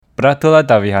Bratula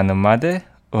Davi Hanumade,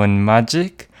 un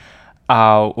Magic,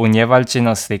 au un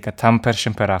jevalcinos lika tam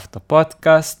persun per afto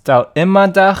podcast, au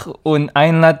imadach un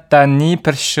einlat da ni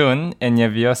persun en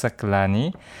jeviosa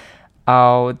klani,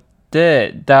 au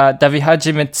da vi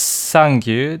haji mit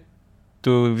sangju,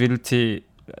 du vilti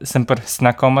semper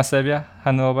snakoma sebia,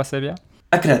 hanuoba sebia?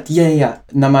 Akkurat, ja.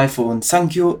 Namai fu un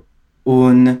sangju,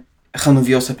 un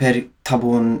hanuviosa per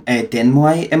tabun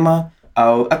denmuai emma,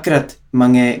 au akkurat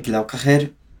mange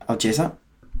glaukacher, au jesa?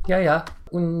 Ja,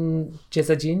 un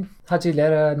jesa jin, haji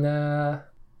lera na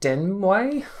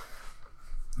denmuai,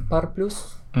 par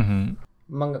plus.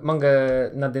 Manga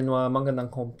na denua, manga nan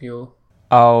kompio.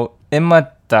 Au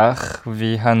imadach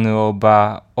vi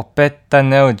hanuoba opetta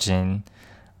neujin,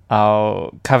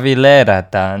 au cavilera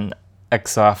dan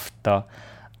exo afto.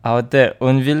 Au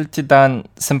un vilti dan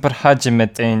semper haji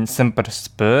met ein semper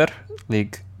spur,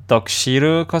 lig dok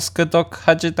shiru koska dok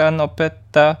haji dan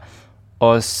opetta,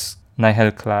 os nai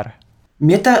hel klar.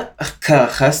 Meta ka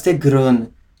haste grun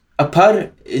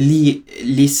apar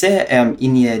li se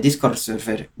inie Discord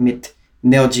server mit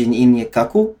neojin inie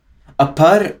kaku,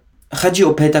 apar haji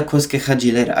opeta koske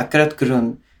haji lera akkurat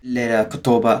grun lera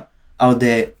kotoba, au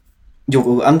de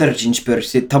jogu andar jin spur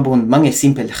se tabun mange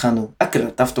simpel hanu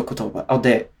akkurat afto kotoba, au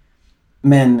de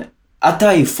men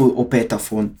atai fu opeta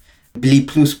fun bli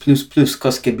plus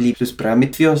koske bli plus bra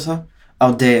mitviosa,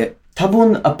 au de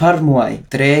tabun apar muai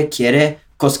tre quiere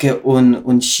koske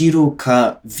un shiru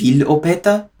ka vil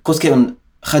opeta, koske un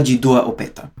haji dua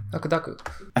opeta. Daku.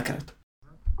 Akkurat.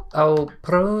 Au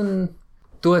prun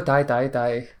dua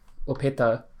dai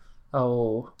opeta,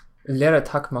 au lera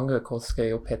tak manga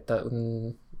koske opeta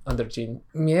un underjin.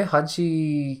 Mie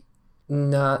haji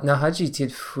na haji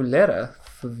tid fu lera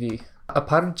fu vi.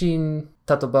 Aparjin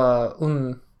tatoba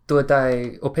un dua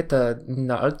dai opeta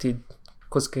na altid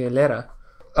koske lera.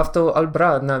 Afto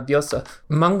albra na viosa.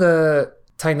 Manga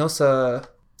tainosa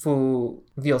fu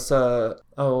viosa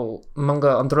au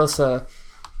manga androsa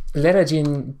lera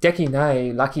jin deki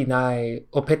nai laki nai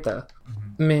opeta.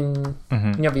 Min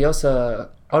nya viosa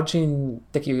arjin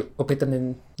deki opeta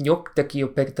nin yok deki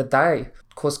opeta dai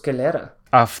koske lera.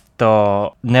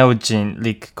 Afto neujin,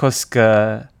 lik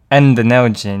koska ende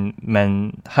neujin,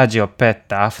 men haji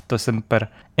opetta, afto semper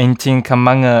entin ka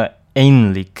manga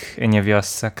einlik en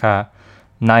jeviosa ka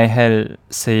nai hel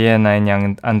sejena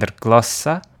en ander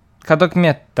glossa. Kadok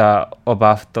mietta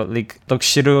obafto, lik dok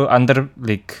shiru ander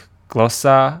lik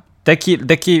glossa.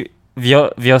 Deki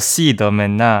viosido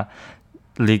men na,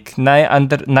 lik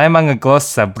nai manga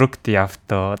glossa brukti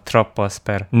afto tropos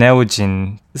per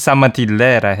neujin samati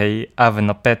lera hei aven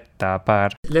opetta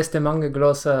par. Leste manga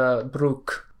glossa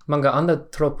bruk, manga anda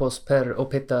tropos per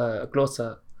opeta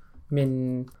glossa.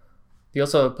 Min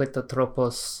viosa opeta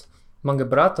tropos manga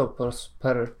bratopos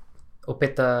per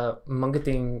opeta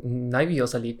mangating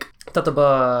naiviosa lik.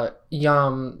 Tataba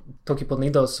iam toki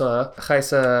ponidos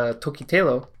haisa toki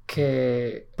telo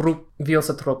ke bruk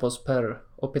viosa tropos per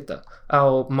opeta.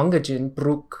 Au mangajin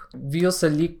bruk viosa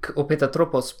lik opeta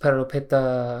tropos per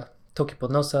opeta toki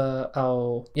ponosa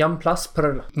au iam plus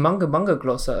per manga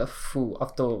glossa fu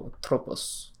afto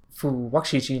tropos. Fu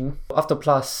wakshijin afto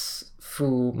plus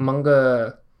fu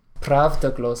manga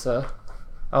pravda glossa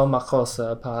au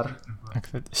makosa par.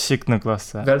 Akkurat shikna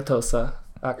glossa. Veltosa.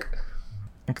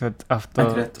 Akkurat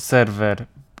afto server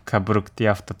ka brukti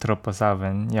afto tropos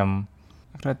aven, jam.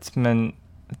 Akkurat men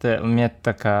te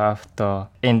mietta ka afto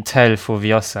intel fu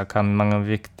viosa ka manga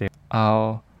vikti.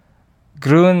 Au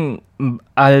grun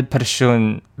al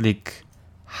person lik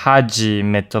haji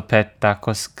metopetta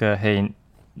koska hei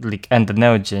lik enda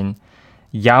neujin.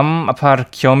 Jam apar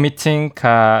kiomitin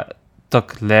ka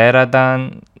tok lera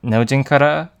dan neujin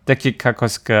kara, deki ka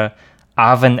koska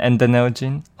aven enda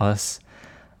neujin os.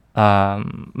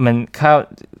 Men ka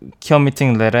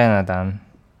kiomitin lerena dan.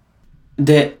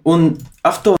 De un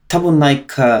afto tabun nai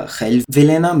ka hel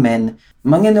vilena men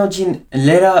mange neojin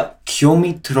lera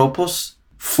kiomi tropos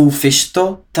fu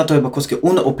fisto, tatoeba koske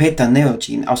un opeta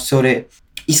neojin, au sore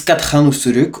iskat hanu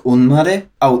suruk un mare,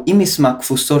 au imi smak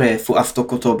fu sore fu afto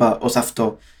kotoba os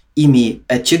afto imi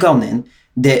chigaunen,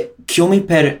 de kiomi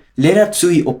per lera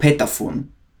tsui opeta fun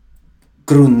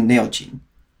grun neojin.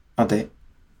 Ade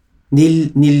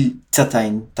nil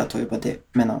tsatain tatoeba de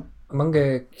mena.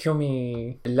 Manga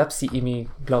kyomi lapsi imi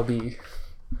glaubi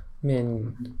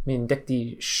min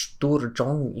dekti stur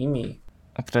jong imi.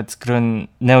 Akkurat grun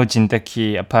neujin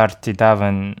deki aparti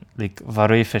daven lik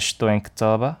varui festoen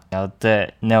ktoba, ja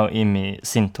de neu imi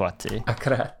sintuati.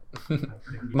 Akkurat.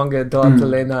 Manga do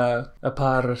atlena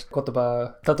apar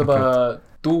kotoba tatoba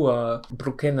dua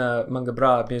brukena manga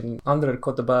bra bin andre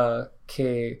kotoba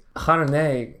ke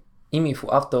harne imi fu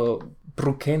afto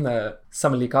brukena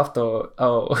samlik afto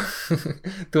au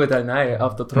duodenai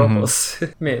autotropos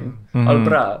min al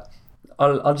bra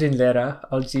al gin lera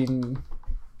al gin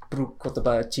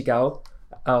brukotoba chigao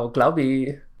au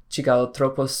glaubi chigao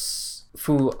tropos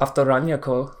fu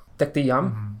aftoraniako dekti jam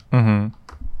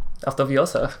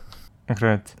aftoviosa.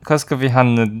 Akkurat. Koska vi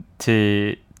hann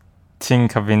ti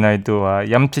tinka vinai dua.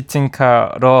 Jam ti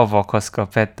tinka rovo koska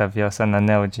peta viosa na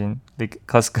neojin.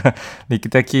 Koska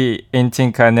teki in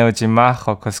tinka neojin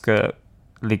maho koska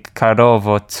ka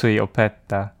rovo tsui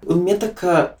opeta.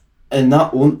 Mietaka na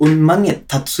un mange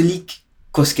tatsulik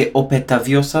koske opeta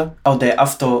viosa au de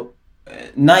afto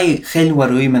nai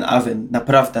helwaruimen aven na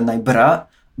pravda nai bra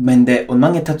mende un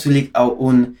mange tatsulik au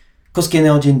un koske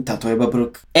neojin tato eba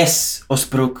bruk os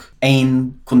bruk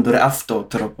ein kundur afto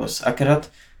tropos akkurat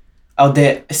au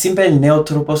de simpel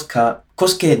neotropos ka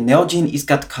koske neojin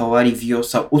iskat kawari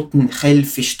viosa uten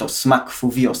helfisto smak fu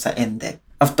viosa ende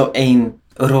afto ein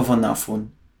rovonafun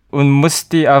Un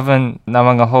musti aven na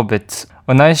mga hobbits.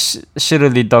 Unai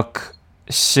shiruli dok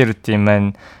shirti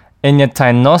men enya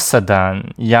tai nosadan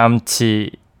jam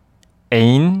ti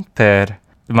ein per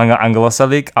mga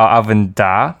anglosalik au aven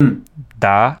da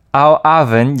au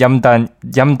aven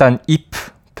jam dan ip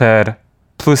per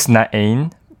plus na ein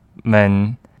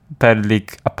men per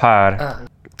lik apar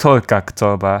tolka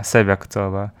ktoba sebia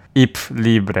ktoba ip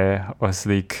libre os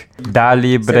lik da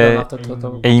libre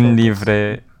ein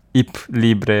libre ip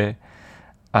libre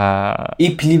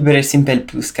ip libre simpel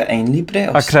plus ka ein libre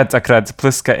akkurat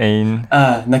plus ka ein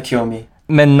na kiomi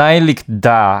men nailik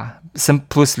da sim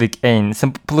plus lik ein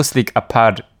sim plus lik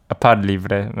apar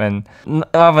libre men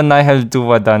ava naihel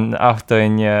duwa dan after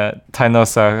in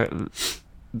tainosa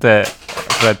de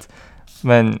akkurat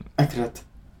men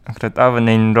akkurat ava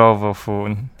nein rovo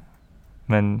fun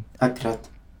men akkurat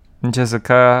Njesa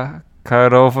ka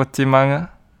rovo ti manga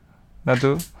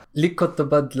nadu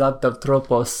Likotoba dlata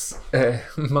tropos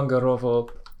manga rovo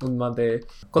un mande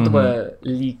kotoba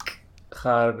lik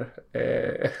har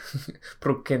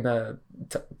brukena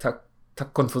ta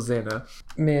confusena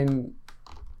men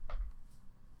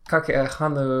kake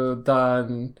hanu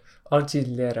dan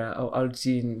algin lera au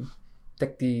algin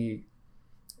tekti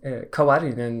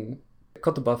kawarinen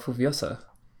kotoba fuviosa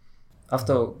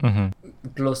afto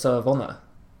glosa vona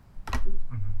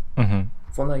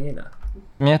vona jena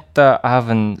Mieta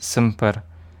aven simper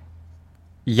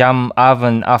jam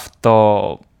aven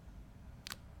afto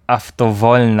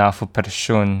volna fu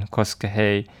person koske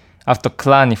hej afto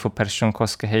klani fu person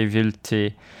koske hej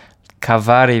vilti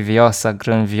kavari viosa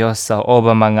grun viosa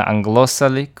oba mga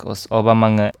anglosalik os oba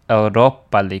mga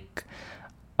europalik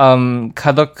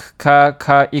kadok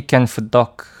ka iken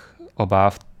fudok oba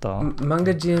afto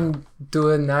manga jin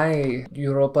duenai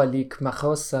europa lik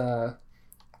mahosa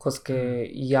koske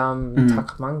jam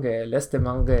tak mange leste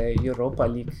mange Europa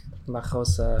League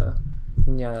machosa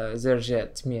nia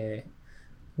zerjet mie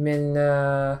men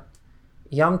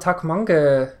jam tak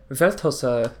mange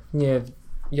Welthosa nie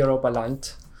Europa Land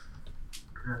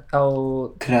au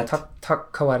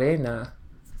tak kawarena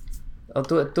au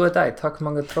du dai tak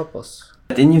mange tropos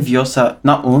in viosa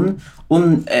na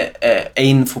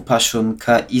ein fu passion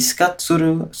ka iskat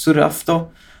sur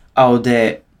afto au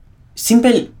de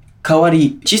simpel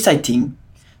kawari chisai ting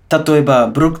tatoeba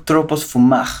bruk tropos fu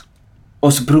mach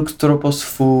os bruk tropos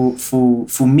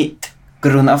fu mit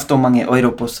grun afto mange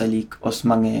europosalik os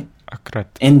mange akkurat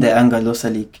ende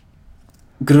angalosalik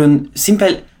grun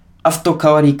simpel afto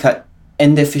kawari ka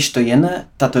ende fisto jena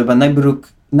tatoeba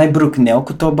naibruk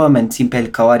neokotoba men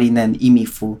simpel kawari nen imi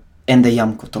fu ende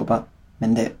jam kotoba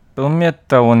mende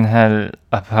Umietta unhel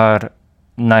apar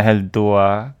naihel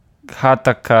dua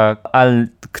hataka al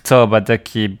ktoba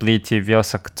deki bliti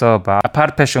viosa ktoba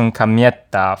apar peshun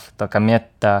kamietta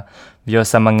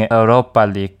viosa mange Europa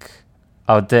lik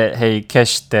au de hei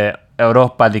keshte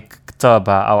Europa lik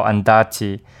ktoba au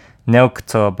andati neu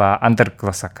ktoba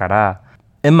anderglosa kara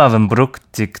imaven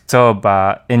brukti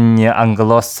ktoba inje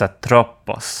anglosa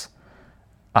tropos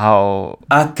au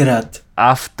akkurat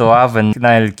afto aven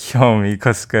nail kiomi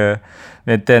koska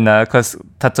metena kos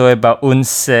tatoeba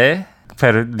unse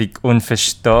per lik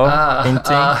unförstå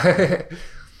ingenting.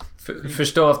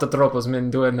 Förstå efter tropos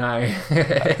men du nej.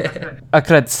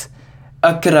 Akkurat.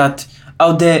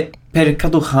 Au de per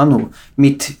kaduhanu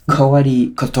mit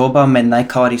kawari kotoba men nai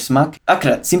kawari smak.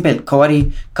 Akkurat simpel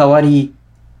kawari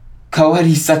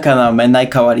sakana men nai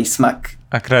kawari smak.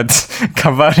 Akkurat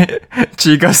kawari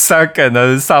chiga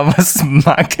sakana sama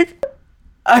smak.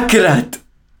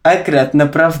 Akkurat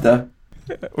naprawdę.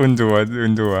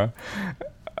 Undua.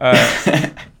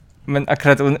 Men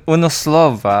akkurat uno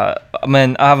slova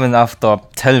men aven afto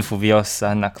telfu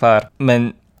viosa na klar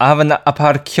men avan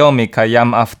apar kiomi ka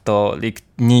jam afto lik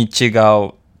ni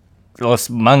chigao los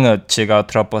manga chigao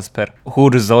tropos per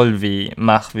hurzolvi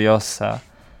mach viosa.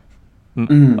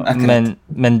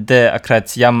 Men de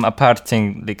akrat jam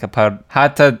aparting lik apar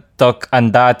hata dok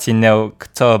andati neu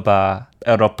ktoba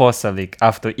Europosa lik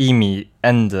afto imi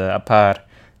ende apar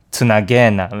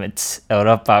tunagena mit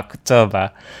Europa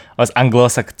ktoba os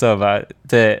anglosa ktoba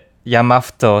de jam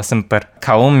afto semper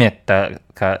kaumietta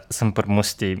ka semper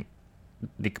musti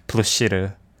lik plushiru.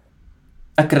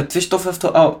 Akkurat, visst of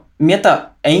efter au mieta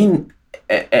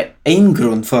ein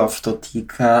grund för efter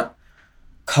tika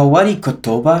kawari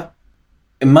kotoba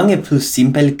mange plus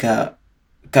simpel ka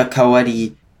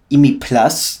kawari imi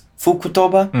plus fu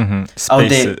kotoba. Au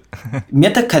de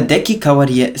mieta kadeki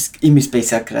kawari imi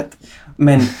space akkurat.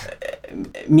 Men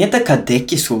mieta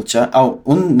kadeki slučaj, au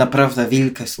napravda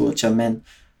velika slučaj, men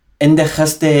ende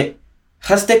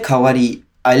haste kawari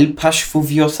alpaš fu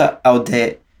viosa, au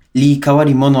de li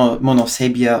kawari mono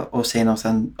sebia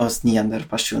os niander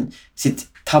pašun. Sit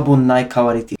tabun nai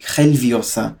kawari ti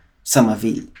helviosa sama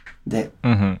vil. De.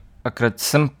 Akrat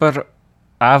semper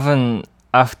aven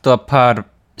afto par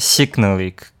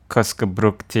signalik koska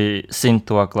brukti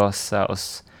sintua glossa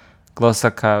os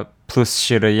glossa ka plus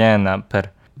shirojena per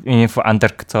info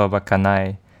anderktoba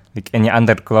kanai lik eni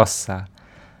anderglossa.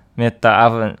 Meta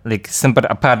aven lik semper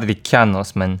apar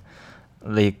likianos men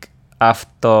lik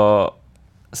afto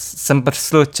semper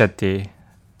slučati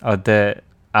ode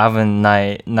aven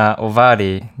na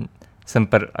ovari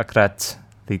semper akrat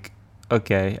lik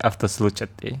okay afto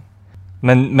slučati.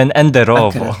 Men ende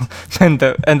rovo.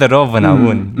 ende rovo na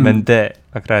men de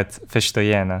akrat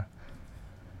festojena.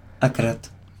 Akrat.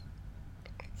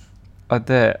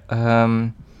 Ode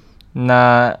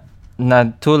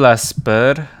na tula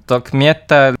spør, dok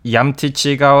mieta jam ti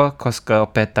chigao koska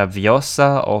opeta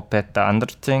viosa opeta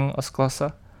andre ting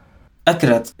osklosa?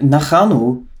 Akkurat, na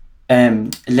hanu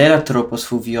leratropos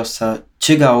fu viosa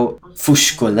chigao fu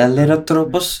skola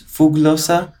leratropos fu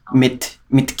glosa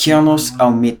mit kianos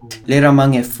au mit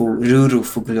leramange fu ruru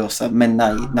fu glosa, men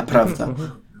na pravda.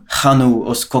 Hanu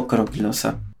os kokoro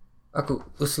glosa. Aku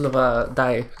uslova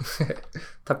dai.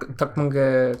 tak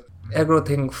mange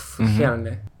everything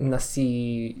fjerne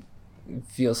nasi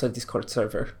viosa Discord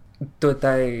server. Do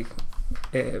dai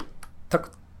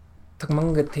tak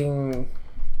mange ting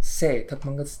tak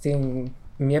mange ting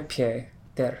miepje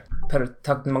der per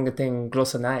tak mange ting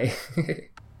glosa nai.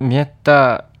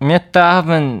 Mieta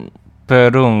haven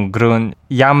perun grun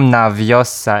jam na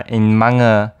viosa in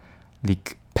mange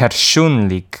lik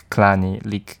personlik klani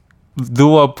lik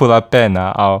duo pula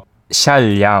pena au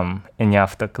shaljam in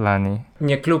jafta klani.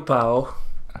 Nie klupao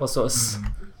osos.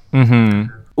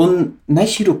 Un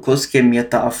naishiru koske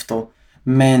mieta afto,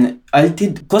 men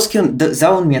altid koskion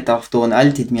zaun mieta afto un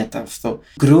altid mieta afto.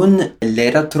 Grun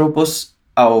leratropos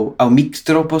au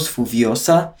mixtropos fu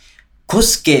viosa,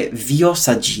 koske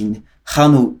viosa gin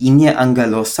hanu inie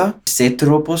angalosa,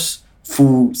 setropos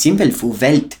fu simpel fu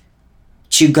welt.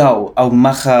 Chigao au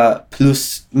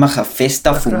macha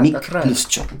festa fu mik plus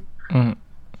cho.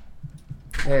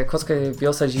 Koske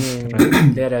viosa gin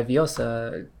lera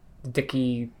viosa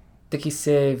deki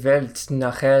se welt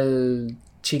nachel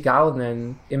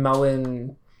chigaunen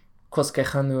imauen koske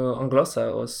hanu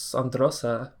anglosa os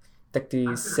androsa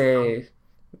dekti se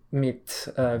mit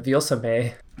viosa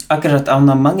me. Akkurat au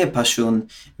na mange pašun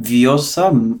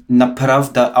viosa na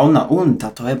pravda au na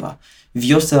tatoeba.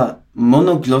 Viosa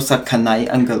monoglosa kanai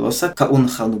anglosa ka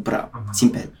hanu bra.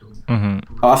 Simpel.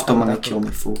 Afto mange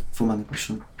kiomi fu mange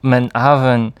pašun. Men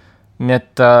haven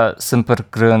mieta semper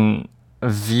grun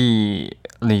vi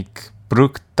lik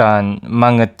bruktan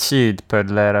mange tid per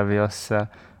lera viosa.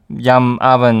 Jam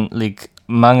haven lik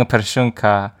mange person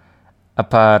ka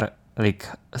apar lik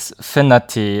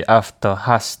finati afto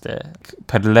haste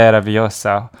per lera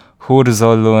viosa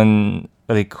hurzol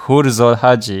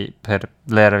haji per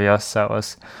lera viosa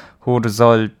os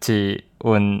hurzol ti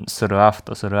un sur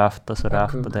afto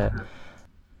de.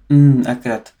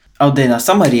 Akkurat. Au de na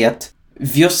samariat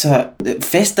viosa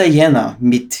festa jena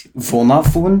mit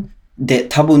vonafun de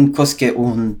tabun koske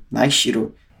un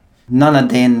naishiru. Nana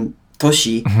den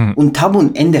toshi un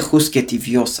tabun ende husketi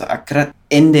viosa akkurat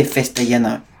ende festa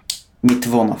jena mit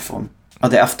vonafon.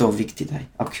 Ade afto viktidai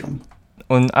akiomi.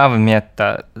 Un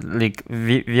avmietta lik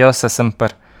viosa semper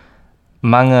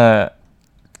mange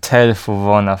telfu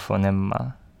vonafon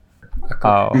emma.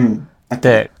 Au.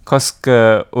 De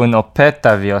koske un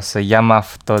opeta viosa jam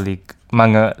afto lik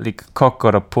mange lik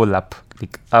kokoro pull up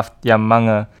lik jam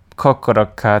mange kokoro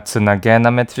ka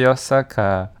tsunagena met viosa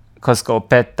ka koske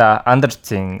opeta andre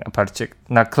ting aparchik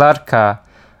na klar ka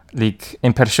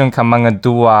in person ka mga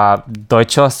dua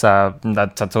deutschosa na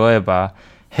tatoeba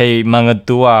hey mga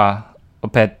dua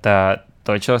opeta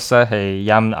deutschosa hey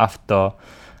yam afto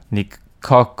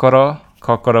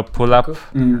kokoro pull up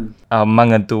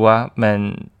mga dua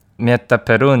men mieta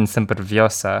perun sempre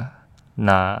viosa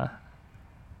na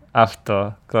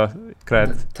afto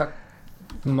cred tak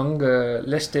mga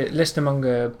leste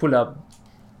mga pull up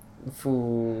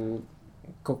fu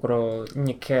kokoro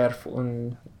niker fu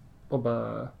un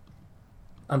oba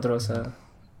androsa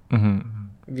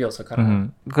viosa kara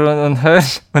그런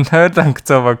unhördan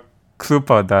kto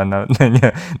klupa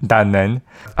danen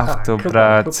afto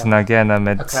brat nagena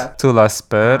med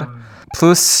tulasper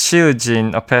plus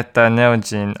shiujin opeta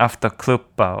neojin afto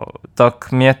klupa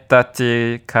dok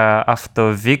mietati ka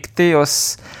afto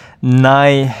victios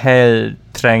nai hel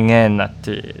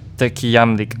trengenati teki jam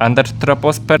lik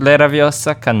andertropos per lera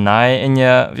viosa ka nai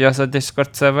inja viosa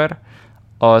discord server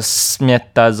os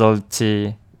mietta zolti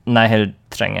nai hel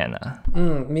trengena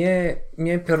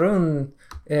mie perun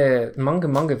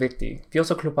manga vikti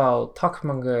viosa klubao tak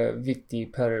manga vikti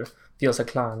per viosa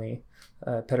clani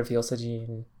per viosa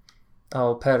gin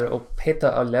au per opeta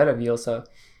alera viosa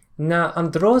na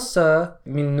androsa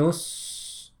minus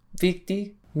vikti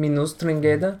minus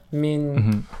trengeda min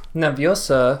na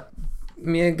viosa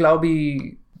mie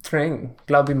glaubi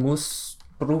mus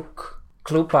bruk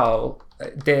klubao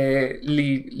de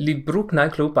li bruk na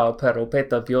klubao per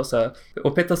opeta viosa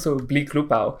opeta so bli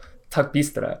klubao tak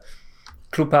bistra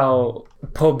klubao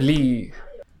pobli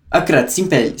akrat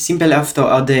simpel afto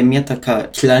ade mietaka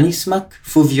klanismak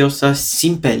fu viosa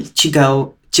simpel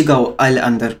chigao al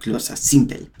andar glosa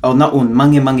simpel au na un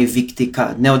mange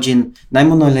viktika neogin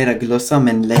naimono lera glosa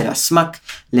men lera smak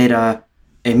lera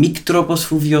miktropos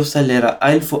fu viosa lera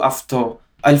alfo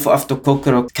afto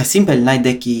kokoro ka simpel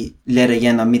naideki lera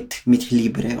jena mit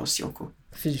libre osioko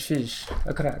fish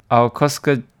akrat au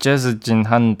koska jezujin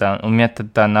handan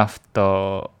umietadan afto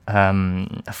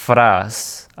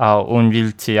fras au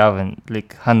unvilti aven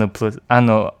lik hanu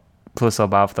plus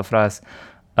oba afto fras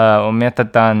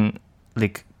umietadan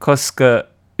lik koska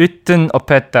ytten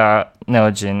opeta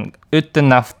neojin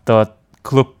ytten afto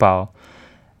klupao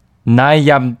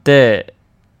najamde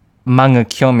mga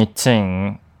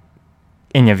kiomiting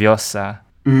inja viosa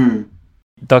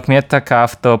dok mietaka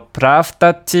afto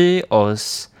pravdati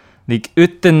os lik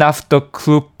ytten afto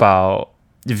klupao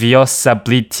viosa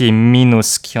bliti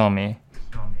minus kiomi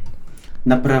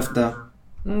naprawdę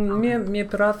mie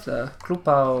prawda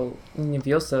klupao nie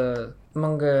viosa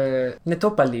mange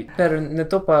netopali per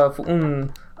netopa fu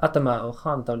un atama o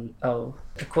hantal au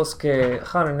koske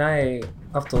harnai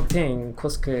afto ting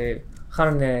koske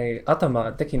harnai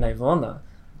atama dekinai vona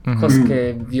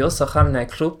koske viosa harnai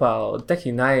klupa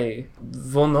dekinai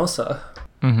vonosa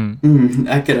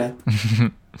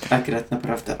akrat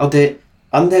naprawdę ode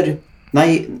ander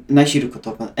najszirko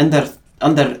topa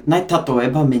ander najtato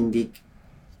eba mendik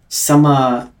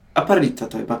sama aparita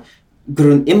to eba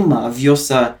grun imma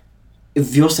viosa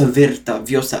verta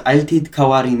viosa altid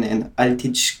kawarinen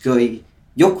altid skoj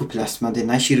joku plasma de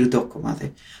najshiru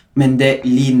dokumade men de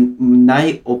lin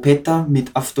naj opeta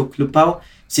mit aftoklupao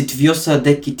sit viosa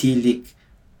dekitilik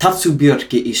tatsu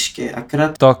björke iske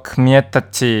akrat dok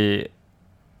mietati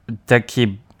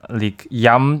deki lik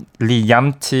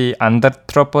jamti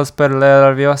andertropos per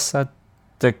lera viosa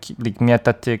dek lik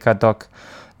mietati ka dok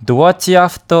duoti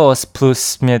aftos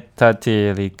plus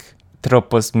mietati lik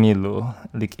tropos milu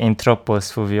lik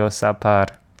entropos fuviosa par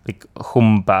lik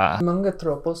humba manga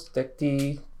tropos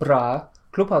dekti bra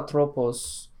klupa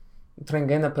tropos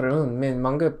trengena perun men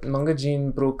manga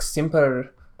gin bruk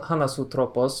simper hanasu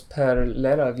tropos per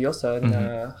lera viosa na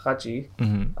haji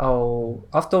au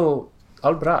afto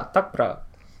albra tak bra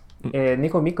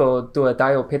niko miko tu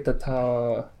daio petata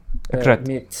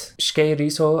mit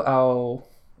skeriso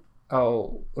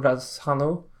au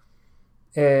razhanu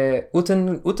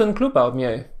uten klubau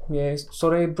mie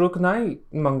sore bruk nai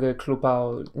manga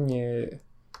klubau nie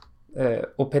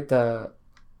opeta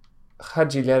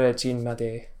haji lera gin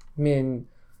made min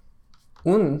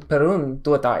perun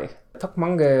dai tak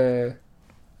manga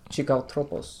chikau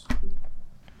tropos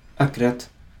akrat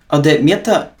ade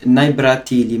mieta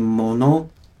najbrati limono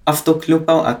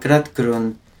aftoklupau akrat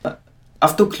grun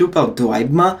aftoklupau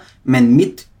duaibma men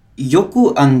mit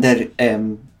joku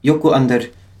under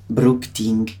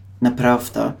brukting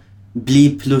naprawdę bli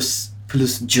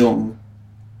plus jom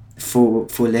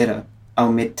fu lera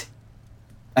au mit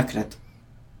akrat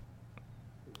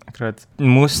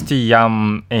musti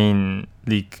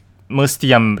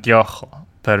jam riojo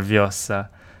per viosa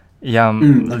jam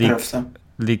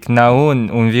lik naun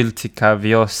unvilti ka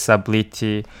viosa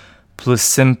bliti plus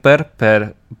simper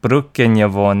per bruke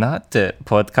njevona te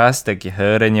podcast ki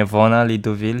höre njevona li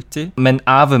duvilti. Men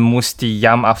ave musti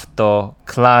jam afto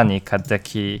klani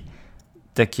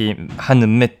deki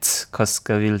han mit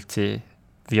koska vilti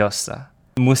viosa.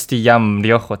 Musti jam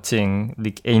riocho ting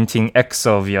lik ein ting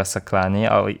exo viosa klani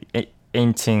au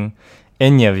ein ting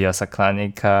enya viosa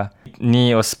klani ka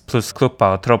ni os plus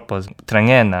klupa o tropos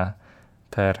trangena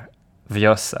per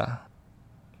viosa.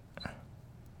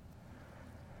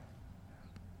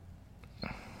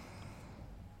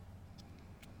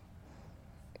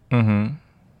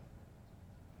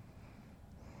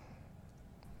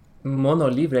 Mono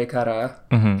libre cara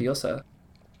viosa.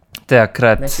 Te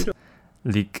akrat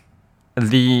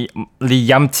li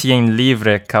jam tien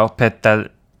livre ca opeta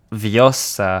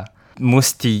viosa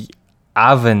musti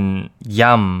aven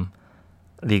jam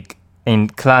lik ein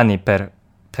klani per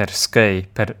skøy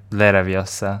per lera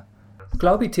viosa.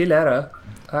 Glaubi ti lera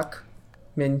ak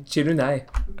men chirunai.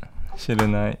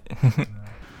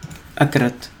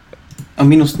 Akkurat. A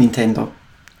minus Nintendo.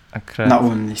 Akkurat. Na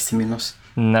un ist minus.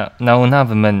 Na un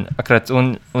ave men akkurat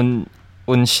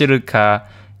un shirka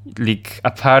lik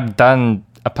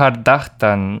apar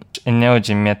dachtan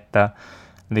energy metta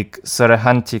lik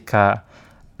sorehantika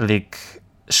lik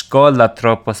škola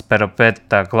tropos per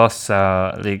opeta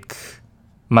glossa lik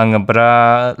manga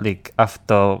bra lik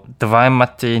afto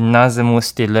dvaimati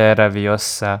nazemusti lera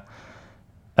viosa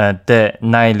de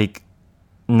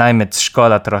najmet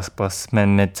škola tropos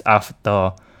men met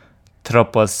afto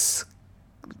tropos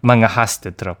manga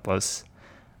haste tropos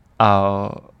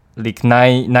au lik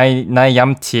nai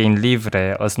jamti in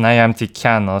livre os nai jamti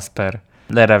kianos per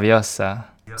lera viosa.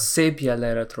 Sebia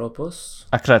lera tropos.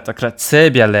 Akrat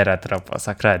sebia lera tropos,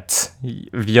 akrat.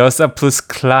 Viosa plus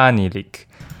klani lik.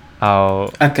 Au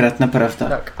Akrat na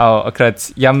pravda. Au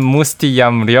akrat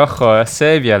jam riocho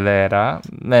sebia lera,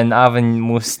 men aven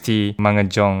musti manga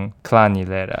jong klani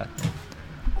lera.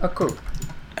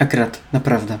 Akrat na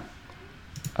pravda.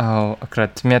 Au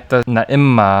akrat mieta na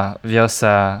imma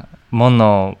viosa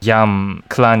mono jam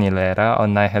klani lera o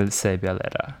naihel sebia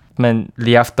lera. Men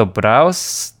li afto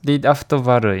braus, li afto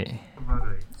varui.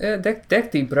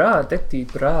 Dekti bra,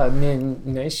 men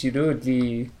neshiru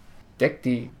li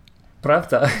dekti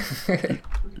pravda.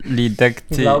 Li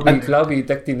dekti... Glaubi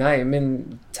dekti nai,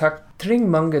 men tak tring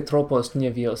manga tropos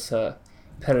nia viosa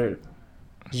per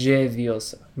je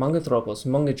viosa. Manga tropos,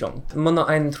 manga jong. Mono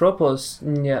ein tropos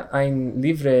nia ein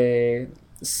livre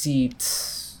sit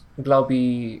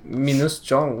glaubi minus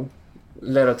jong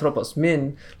lera tropos.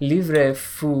 Min livre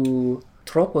fu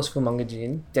tropos fu manga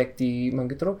jin, dekti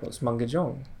manga tropos, manga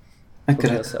jong.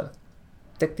 Akkurat.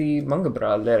 Dekti manga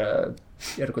bra lera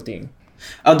ergoting.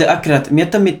 De akkurat,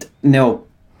 mieta mit neo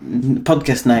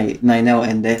podcast nai neo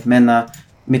ende, mena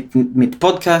mit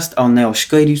podcast au neo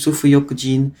shkoiri sufu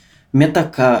yokujin, mieta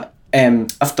ka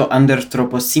afto ander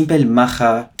tropos simpel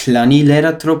maha klani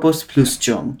lera tropos plus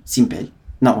jong, simpel,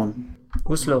 na on.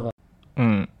 Uslova.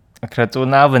 Akrat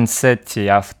un aven seti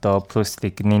afto plus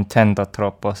lik Nintendo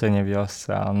tropos enia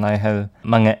viosa, naihel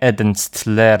manga edenst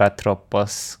lera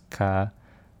tropos ka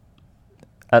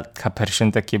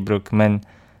pershinta ki bruk, men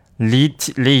li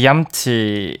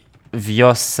jamti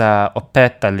viosa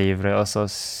opeta livre, os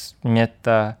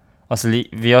li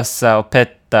viosa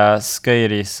opeta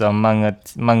skøyris o manga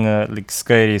lik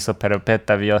skøyris o per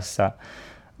opeta viosa.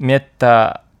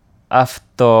 Mieta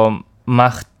afto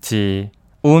mahti,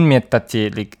 mieta ti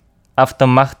lik afto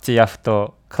mahti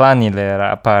afto klani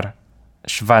lera apar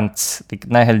schwanz, lik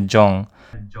naihel jong.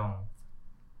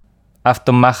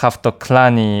 Afto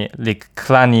klani lik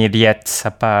klani riet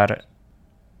apar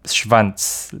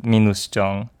schwanz minus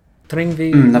jong.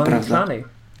 Tringvi manga klani.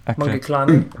 Manga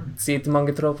klani. Sit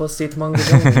manga tropos, sit manga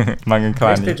jong. Manga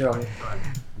klani. Reste jong.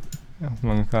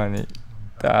 Manga klani.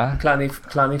 Da.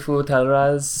 Klani fu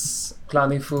Telraz,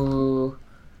 klani fu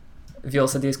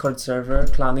Viosa Discord server,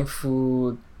 klani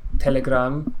fu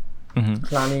Telegram,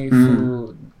 klani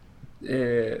fu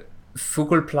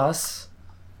Fugel Plus,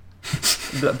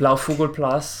 Blau Fugel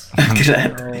Plus.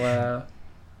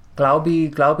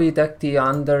 Glaubi dekti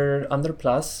under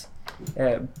Plus,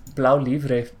 Blau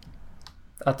Livre,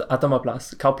 Atoma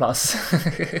Plus, Kau Plus.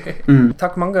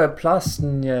 Tak manga Plus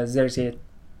nja zerziet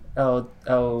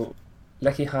au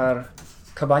leki har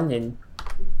kabanjen.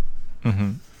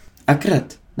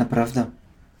 Akrat, naprawdę.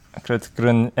 Akrat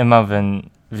grun emaven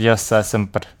viosa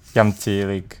semper jamti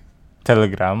lik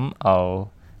Telegram au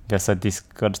viosa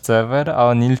Discord server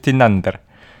au niltinander.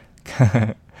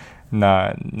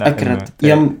 Akrat,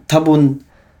 jam tabun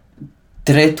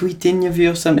tre tweetinja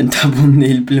viosa, men tabun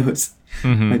nil plus.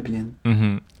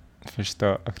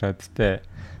 Förstå akrat det.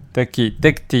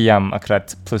 Dekti jam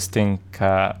akrat plus ting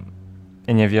ka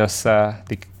inie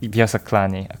viosa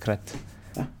clani akret.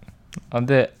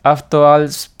 Ode afto al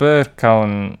spur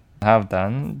kaun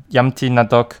havdan, jam ti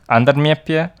nadok andar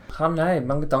miepje? Nej,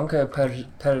 mange danke per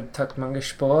tak mange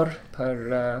spår,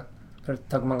 per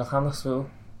tak mange hanasu,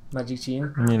 Magic Gene.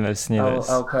 Niles.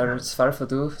 Au per svar för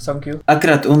du, thank you.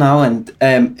 Akkurat unavend,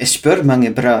 spör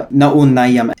mange bra, na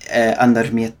unajam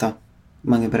andar mieta,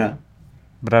 mange bra.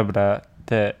 Bra,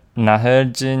 te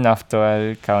nahergin afto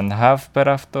el kaun hav per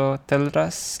afto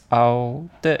telras, au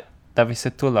te davise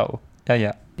tulau.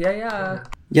 Ja.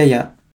 Ja.